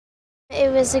It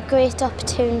was a great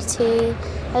opportunity.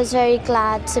 I was very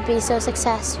glad to be so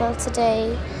successful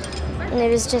today, and it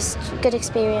was just a good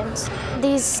experience.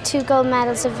 These 2 gold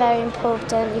medals are very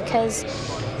important because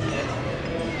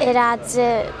it adds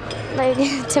to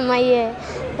my year.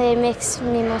 It makes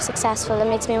me more successful, it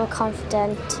makes me more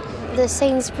confident. The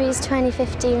Sainsbury's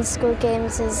 2015 School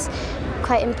Games is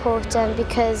quite important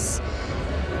because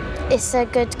it's a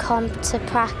good comp to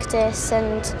practice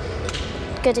and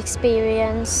good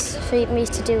experience for me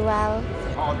to do well.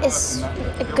 It's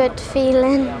a good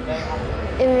feeling.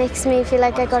 It makes me feel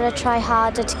like I got to try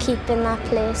harder to keep in that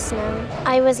place now.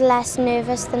 I was less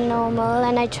nervous than normal,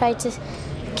 and I tried to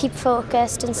keep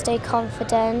focused and stay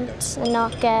confident and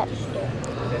not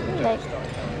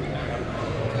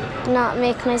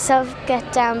make myself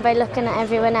get down by looking at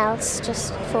everyone else,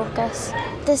 just focus.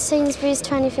 The Sainsbury's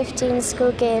 2015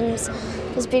 School Games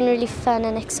has been really fun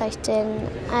and exciting.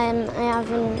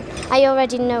 I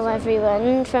already know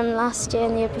everyone from last year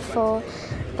and the year before,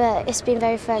 but it's been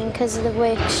very fun because of the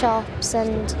workshops,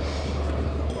 and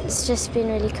it's just been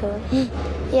really cool.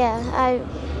 Yeah,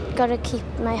 I've got to keep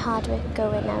my hard work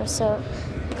going now, so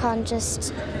I can't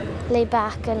just lay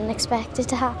back and expect it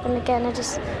to happen again. I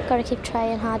just got to keep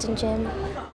trying hard in gym.